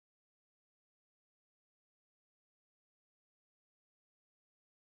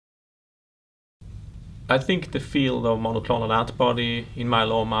I think the field of monoclonal antibody in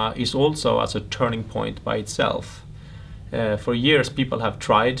myeloma is also as a turning point by itself. For years, people have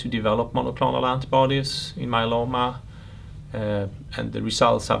tried to develop monoclonal antibodies in myeloma, and the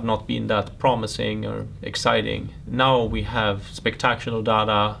results have not been that promising or exciting. Now we have spectacular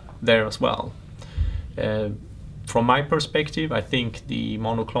data there as well. From my perspective, I think the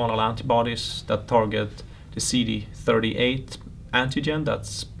monoclonal antibodies that target the CD38 antigen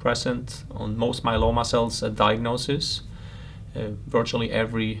that's present on most myeloma cells at diagnosis, virtually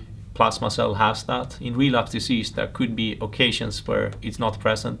every plasma cell has that. In relapse disease, there could be occasions where it's not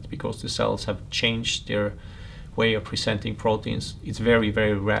present because the cells have changed their way of presenting proteins. It's very,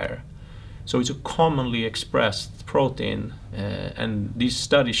 very rare. So it's a commonly expressed protein, and these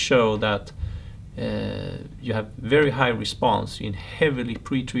studies show that you have very high response in heavily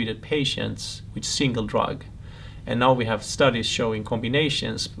pretreated patients with single drug. And now we have studies showing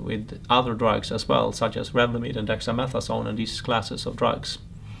combinations with other drugs as well, such as Revlimid and dexamethasone and these classes of drugs.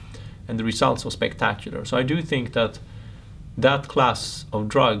 And the results are spectacular. So I do think that that class of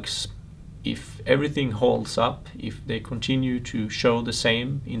drugs, if everything holds up, if they continue to show the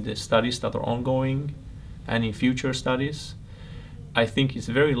same in the studies that are ongoing and in future studies, I think it's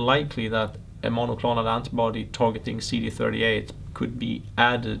very likely that a monoclonal antibody targeting CD38 could be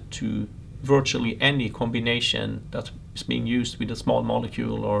added to virtually any combination that's being used with a small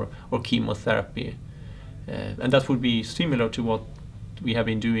molecule or chemotherapy. And that would be similar to what we have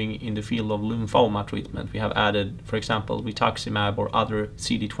been doing in the field of lymphoma treatment. We have added, for example, rituximab or other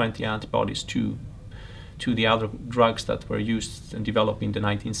CD20 antibodies to the other drugs that were used and developed in the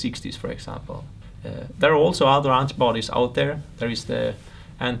 1960s, for example. There are also other antibodies out there. There is the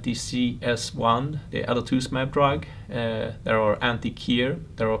anti-CS1, the alatuzumab drug. There are anti-KIR,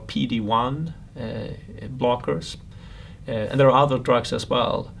 there are PD-1 blockers, and there are other drugs as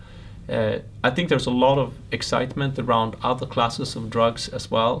well. I think there's a lot of excitement around other classes of drugs as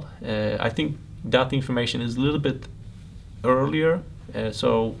well. I think that information is a little bit earlier,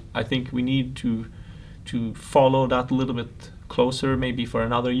 so I think we need to follow that a little bit closer, maybe for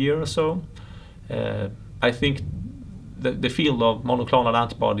another year or so. I think the field of monoclonal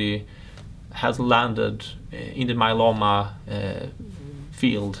antibody has landed in the myeloma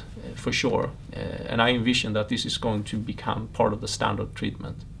field for sure, and I envision that this is going to become part of the standard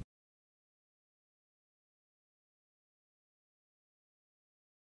treatment.